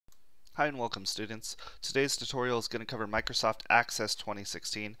Hi and welcome students. Today's tutorial is going to cover Microsoft Access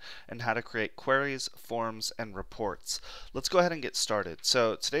 2016 and how to create queries, forms, and reports. Let's go ahead and get started.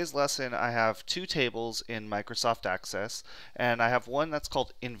 So today's lesson I have two tables in Microsoft Access, and I have one that's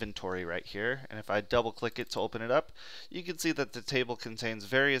called inventory right here, and if I double click it to open it up, you can see that the table contains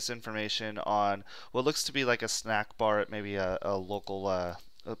various information on what looks to be like a snack bar at maybe a local a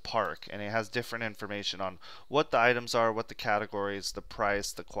park, and it has different information on what the items are, what the categories, the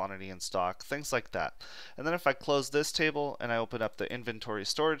price, the quantity in stock, things like that. And then if I close this table and I open up the inventory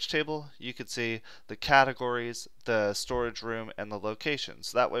storage table, you can see the categories, the storage room, and the location.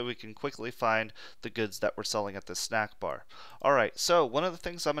 So that way we can quickly find the goods that we're selling at the snack bar. Alright, so one of the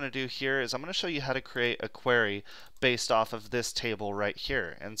things I'm going to do here is I'm going to show you how to create a query based off of this table right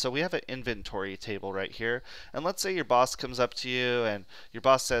here. And so we have an inventory table right here, and let's say your boss comes up to you and your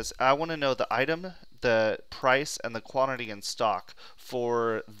boss says, I want to know the item, the price, and the quantity in stock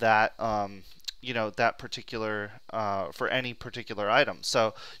for that that particular for any particular item.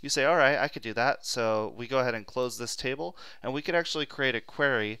 So you say, all right, I could do that. So we go ahead and close this table, and we could actually create a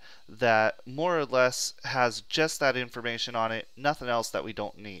query that more or less has just that information on it, nothing else that we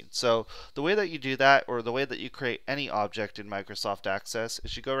don't need. So the way that you do that, or the way that you create any object in Microsoft Access,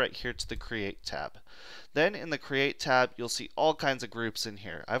 is you go right here to the Create tab. Then in the Create tab, you'll see all kinds of groups in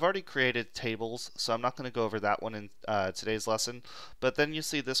here. I've already created tables, so I'm not going to go over that one in today's lesson, but then you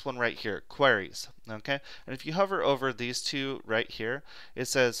see this one right here, queries. Okay, and if you hover over these two right here, it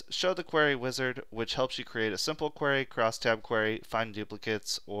says show the query wizard, which helps you create a simple query, cross-tab query, find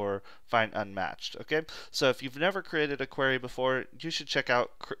duplicates, or find unmatched. Okay, so if you've never created a query before, you should check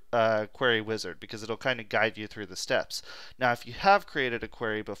out Query Wizard, because it'll kind of guide you through the steps. Now if you have created a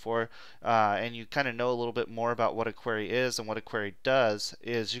query before and you kind of know a little bit more about what a query is and what a query does,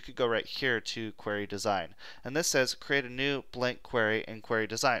 is you could go right here to Query Design, and this says create a new blank query in Query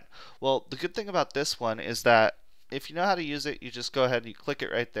Design. Well, the good thing about this one is that if you know how to use it, you just go ahead and you click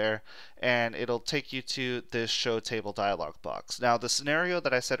it right there, and it'll take you to this show table dialog box. Now the scenario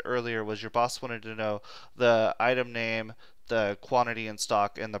that I said earlier was your boss wanted to know the item name, the quantity in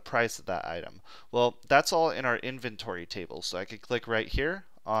stock, and the price of that item. Well, that's all in our inventory table, so I could click right here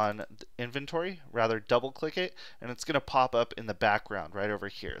on inventory, rather double click it, and it's going to pop up in the background right over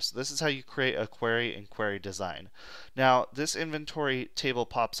here. So this is how you create a query in Query Design. Now this inventory table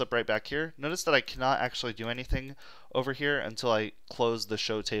pops up right back here. Notice that I cannot actually do anything over here until I close the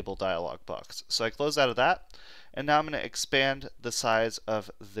show table dialog box. So I close out of that, and now I'm going to expand the size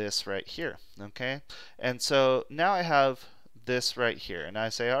of this right here. Okay, and so now I have this right here, and I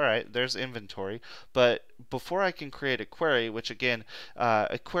say, all right, there's inventory, but before I can create a query, which again,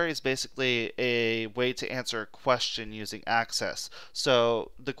 a query is basically a way to answer a question using Access.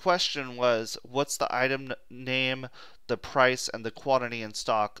 So the question was, what's the item name, the price, and the quantity in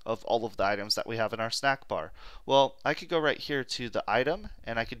stock of all of the items that we have in our snack bar? Well, I could go right here to the item,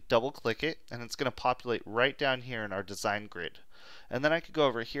 and I could double click it, and it's going to populate right down here in our design grid. And then I could go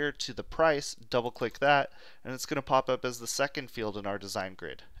over here to the price, double click that, and it's going to pop up as the second field in our design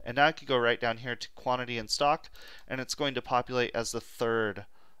grid. And now I could go right down here to quantity in stock, and it's going to populate as the third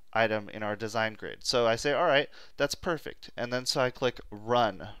item in our design grid. So I say, all right, that's perfect. And then so I click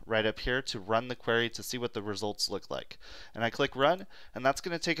run right up here to run the query to see what the results look like. And I click run, and that's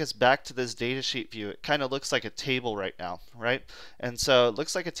going to take us back to this datasheet view. It kind of looks like a table right now, right? And so it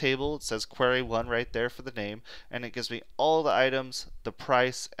looks like a table. It says query 1 right there for the name, and it gives me all the items, the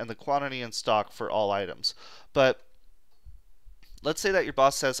price, and the quantity in stock for all items. But let's say that your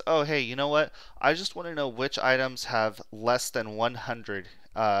boss says, oh, hey, you know what? I just want to know which items have less than 100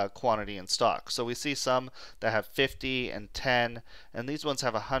 quantity in stock. So we see some that have 50 and 10, and these ones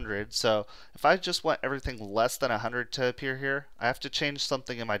have 100. So if I just want everything less than 100 to appear here, I have to change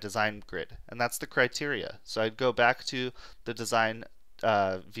something in my design grid, and that's the criteria. So I'd go back to the design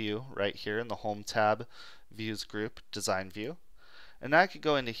view right here in the Home tab, Views group, Design View. And now I could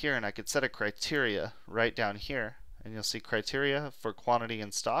go into here and I could set a criteria right down here, and you'll see criteria for quantity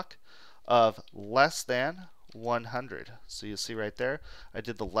in stock of less than 100. So you see right there, I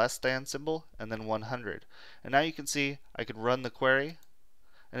did the less than symbol and then 100. And now you can see I could run the query,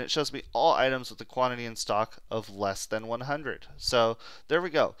 and it shows me all items with the quantity in stock of less than 100. So there we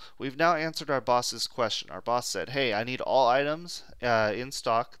go. We've now answered our boss's question. Our boss said, hey, I need all items in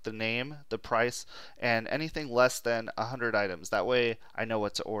stock, the name, the price, and anything less than 100 items. That way I know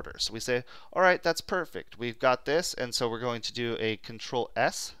what to order. So we say, all right, that's perfect. We've got this, and so we're going to do a Control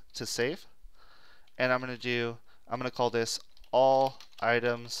S to save. And I'm going to call this all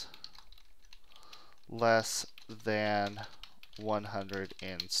items less than 100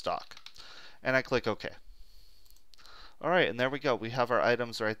 in stock, and I click OK. Alright, and there we go. We have our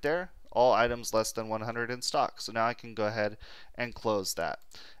items right there. all items less than 100 in stock. So now I can go ahead and close that.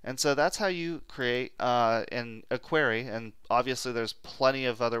 And so that's how you create a query, and obviously there's plenty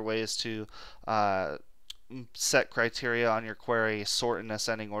of other ways to set criteria on your query, sort in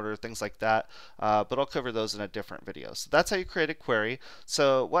ascending order, things like that, but I'll cover those in a different video. So that's how you create a query.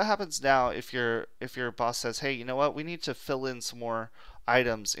 So what happens now if your boss says, hey, you know what, we need to fill in some more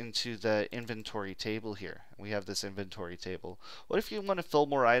items into the inventory table here. We have this inventory table. What if you want to fill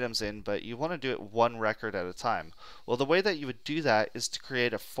more items in, but you want to do it one record at a time? Well, the way that you would do that is to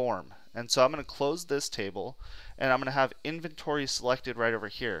create a form. And so I'm going to close this table, and I'm going to have inventory selected right over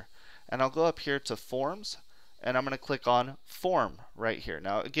here. And I'll go up here to Forms, and I'm going to click on Form right here.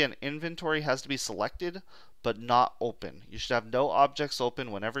 Now again, inventory has to be selected but not open. You should have no objects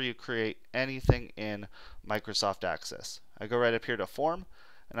open whenever you create anything in Microsoft Access. I go right up here to Form,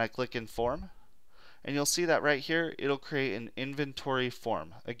 and I click in Form, and you'll see that right here it'll create an inventory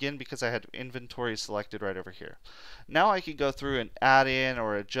form, again because I had inventory selected right over here. Now I can go through and add in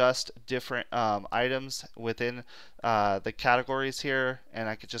or adjust different items within the categories here, and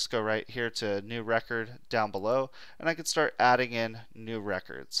I could just go right here to new record down below, and I could start adding in new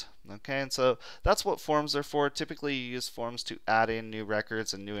records. Okay, and so that's what forms are for. Typically you use forms to add in new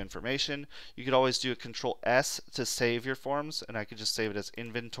records and new information. You could always do a Control S to save your forms, and I could just save it as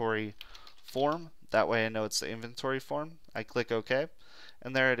inventory form. That way I know it's the inventory form. I click OK,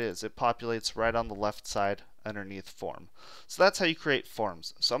 and there it is. It populates right on the left side underneath form. So that's how you create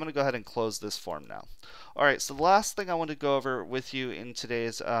forms. So I'm going to go ahead and close this form now. Alright, so the last thing I want to go over with you in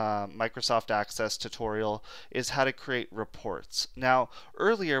today's Microsoft Access tutorial is how to create reports. Now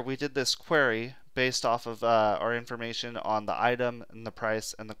earlier we did this query based off of our information on the item and the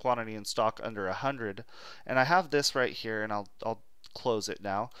price and the quantity in stock under 100, and I have this right here, and I'll close it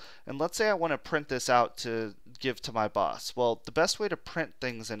now. And let's say I want to print this out to give to my boss. Well, the best way to print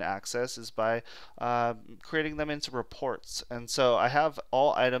things in Access is by creating them into reports. And so I have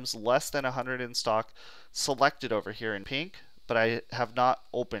all items less than 100 in stock selected over here in pink, but I have not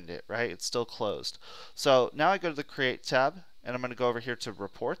opened it, right? It's still closed. So now I go to the Create tab, and I'm going to go over here to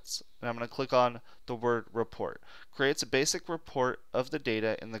Reports, and I'm going to click on the word Report. Creates a basic report of the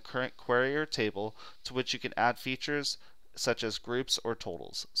data in the current query or table to which you can add features such as groups or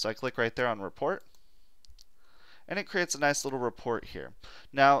totals. So I click right there on Report, and it creates a nice little report here.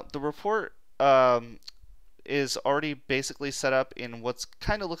 Now the report is already basically set up in what's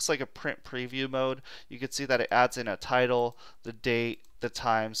kind of looks like a print preview mode. You can see that it adds in a title, the date, the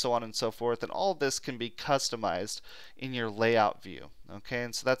time, so on and so forth, and all of this can be customized in your layout view. Okay,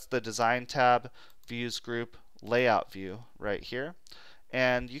 and so that's the Design tab, Views group, Layout view right here.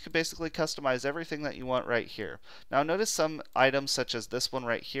 And you can basically customize everything that you want right here. Now notice some items such as this one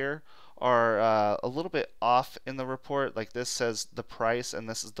right here are a little bit off in the report. Like this says the price, and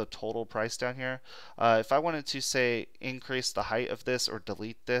this is the total price down here. If I wanted to say increase the height of this or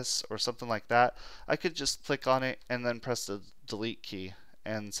delete this or something like that, I could just click on it and then press the delete key,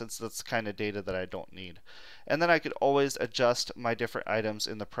 and since that's kind of data that I don't need. And then I could always adjust my different items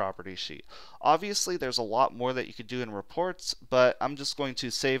in the property sheet. Obviously there's a lot more that you could do in reports, but I'm just going to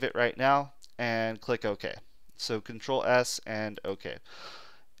save it right now and click OK. So Control S and OK.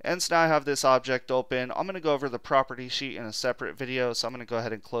 And so now I have this object open. I'm going to go over the property sheet in a separate video, so I'm going to go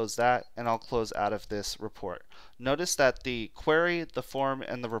ahead and close that, and I'll close out of this report. Notice that the query, the form,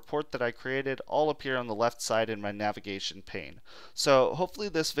 and the report that I created all appear on the left side in my navigation pane. So hopefully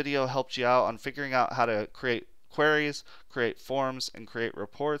this video helped you out on figuring out how to create queries, create forms, and create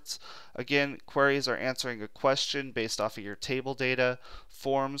reports. Again, queries are answering a question based off of your table data.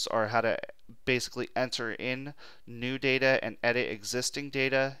 Forms are how to basically enter in new data and edit existing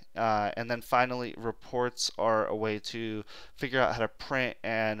data. And then finally, reports are a way to figure out how to print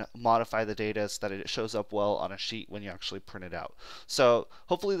and modify the data so that it shows up well on a sheet when you actually print it out. So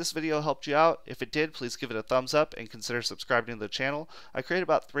hopefully this video helped you out. If it did, please give it a thumbs up and consider subscribing to the channel. I create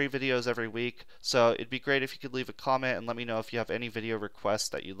about 3 videos every week, so it'd be great if you could leave a comment and let me know if you have any video requests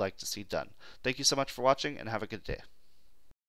that you'd like to see done. Thank you so much for watching, and have a good day.